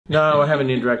No, I haven't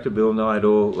interacted with Bill Nye at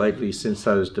all lately since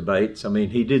those debates. I mean,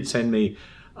 he did send me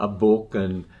a book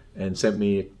and sent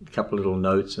me a couple little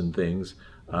notes and things.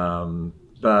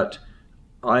 But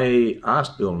I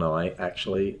asked Bill Nye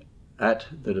actually at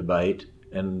the debate,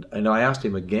 and I asked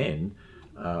him again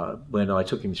when I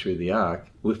took him through the Ark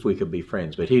if we could be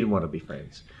friends, but he didn't want to be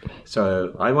friends.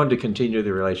 So I wanted to continue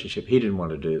the relationship. He didn't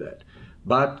want to do that.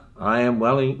 But I am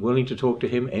willing to talk to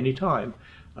him anytime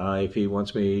if he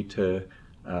wants me to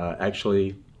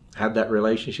actually have that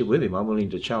relationship with him. I'm willing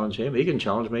to challenge him. He can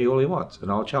challenge me all he wants,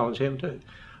 and I'll challenge him too.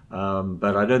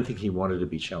 But I don't think he wanted to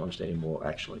be challenged anymore,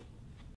 actually.